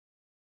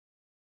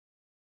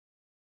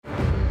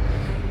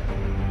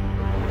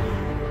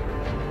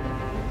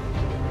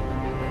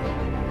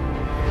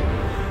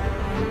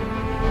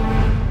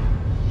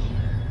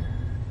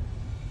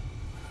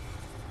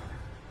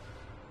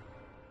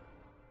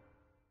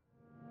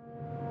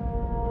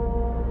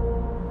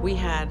We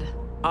had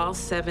all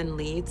 7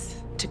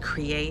 leads to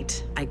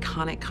create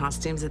iconic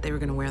costumes that they were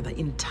going to wear the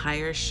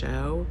entire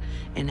show,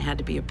 and had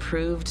to be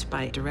approved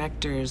by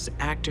directors,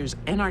 actors,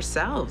 and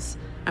ourselves.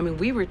 I mean,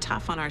 we were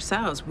tough on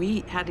ourselves.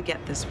 We had to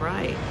get this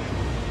right.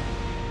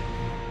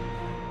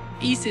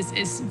 Aes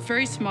is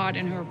very smart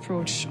in her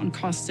approach on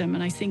costume,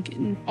 and I think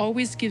it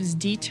always gives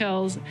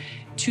details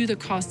to the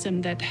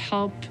costume that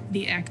help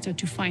the actor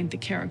to find the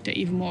character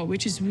even more,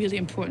 which is really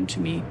important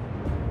to me.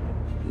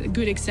 A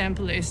good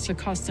example is the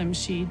costume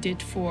she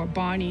did for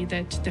Barney,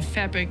 that the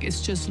fabric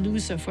is just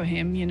looser for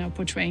him, you know,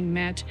 portraying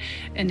Matt,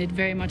 and it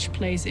very much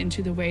plays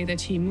into the way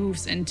that he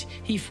moves, and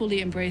he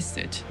fully embraced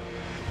it.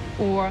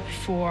 Or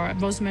for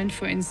Rosamund,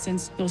 for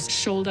instance, those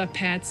shoulder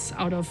pads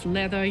out of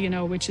leather, you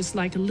know, which is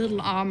like a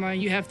little armor.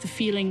 You have the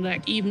feeling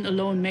like even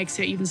alone makes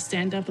her even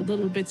stand up a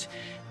little bit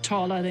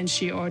taller than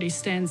she already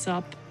stands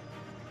up.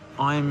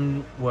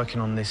 I'm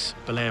working on this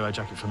bolero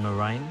jacket from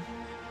Moiraine.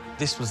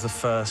 This was the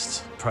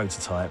first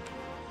prototype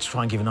to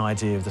try and give an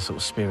idea of the sort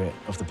of spirit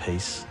of the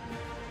piece.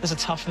 There's a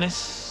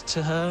toughness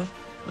to her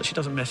that she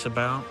doesn't mess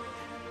about.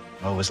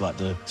 I always like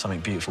something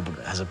beautiful, but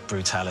it has a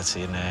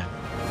brutality in there.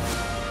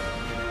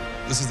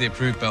 This is the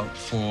approved belt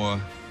for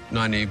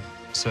Nynaeve,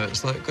 so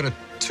it's like got a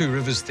two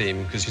rivers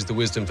theme because she's the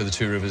wisdom for the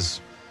two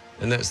rivers,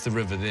 and that's the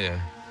river there.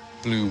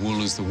 Blue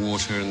wool is the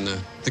water, and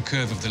the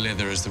curve of the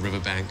leather is the river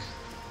bank,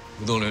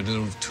 with all her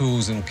little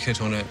tools and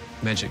kit on it,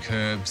 magic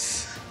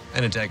herbs,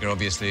 and a dagger,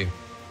 obviously.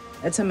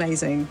 It's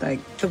amazing. Like,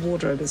 the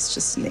wardrobe is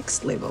just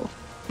next level.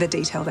 The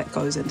detail that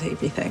goes into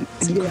everything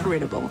is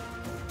incredible.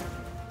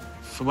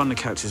 For one of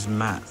the characters,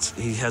 Matt,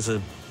 he has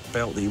a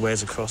belt that he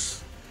wears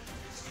across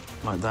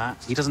like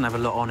that. He doesn't have a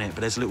lot on it,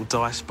 but there's a little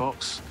dice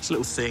box. It's a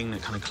little thing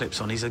that kind of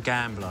clips on. He's a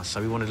gambler, so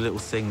we wanted a little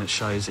thing that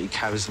shows that he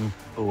carries them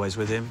always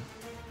with him.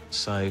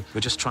 So we're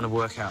just trying to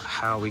work out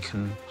how we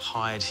can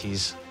hide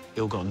his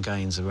ill-gotten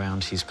gains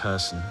around his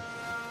person.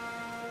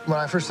 When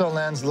I first saw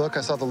Lan's look,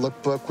 I saw the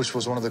lookbook, which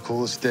was one of the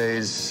coolest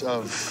days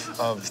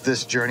of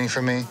this journey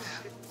for me.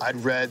 I'd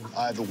read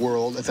The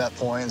World at that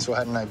point, so I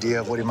had an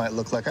idea of what he might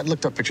look like. I'd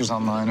looked up pictures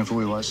online of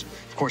who he was.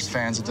 Of course,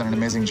 fans have done an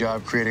amazing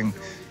job creating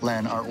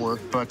Lan artwork,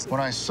 but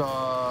when I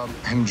saw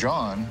him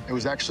drawn, it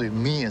was actually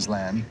me as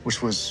Lan,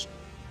 which was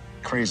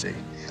crazy.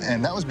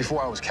 And that was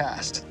before I was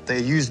cast. They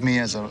used me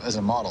as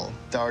a model,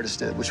 the artist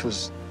did, which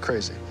was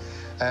crazy.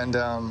 And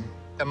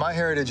my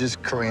heritage is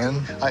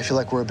Korean. I feel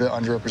like we're a bit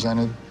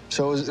underrepresented.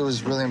 So it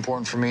was really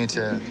important for me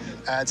to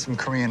add some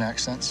Korean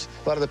accents.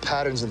 A lot of the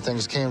patterns and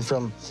things came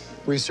from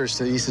research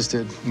that Aes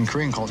did in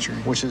Korean culture,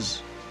 which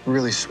is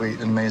really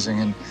sweet and amazing.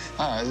 And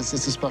it's a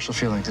special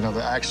feeling to know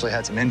that I actually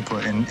had some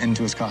input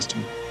into his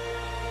costume.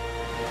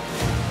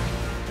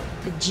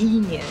 The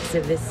genius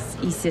of this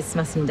Aes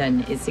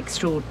Sedai is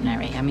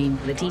extraordinary. I mean,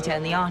 the detail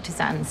and the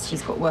artisans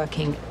she's got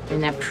working,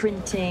 and they're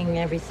printing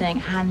everything,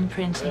 hand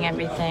printing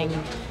everything.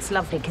 It's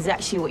lovely, because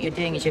actually what you're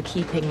doing is you're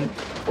keeping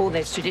all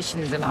those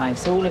traditions alive.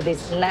 So all of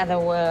this leather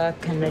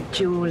work and the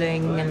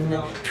jeweling and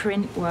the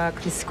print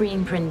work, the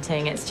screen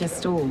printing, it's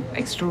just all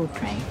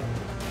extraordinary.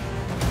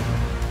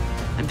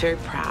 I'm very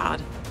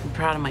proud. I'm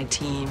proud of my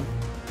team.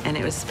 And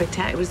it was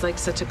spectacular. It was like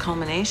such a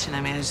culmination.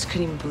 I mean, I just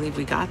couldn't even believe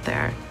we got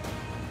there.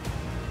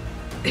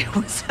 It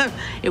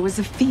was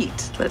a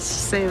feat, let's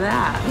just say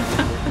that.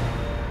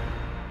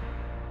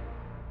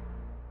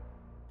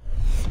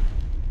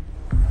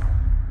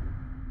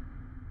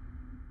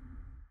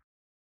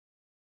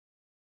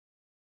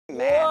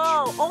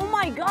 Whoa, oh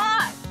my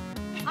God.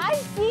 I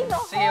see the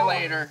whole... See you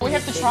later. We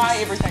have to try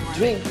everything.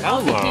 Drink.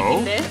 Hello.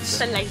 Keeping this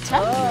for later.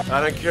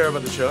 I don't care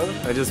about the show.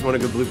 I just want a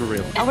good blooper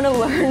reel. I want to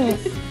learn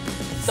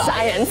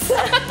science.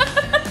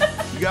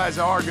 You guys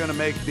are going to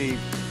make me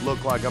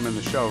look like I'm in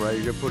the show, right?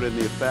 You're going to put in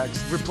the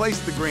effects.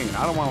 Replace the green.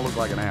 I don't want to look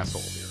like an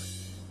asshole here.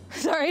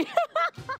 Sorry.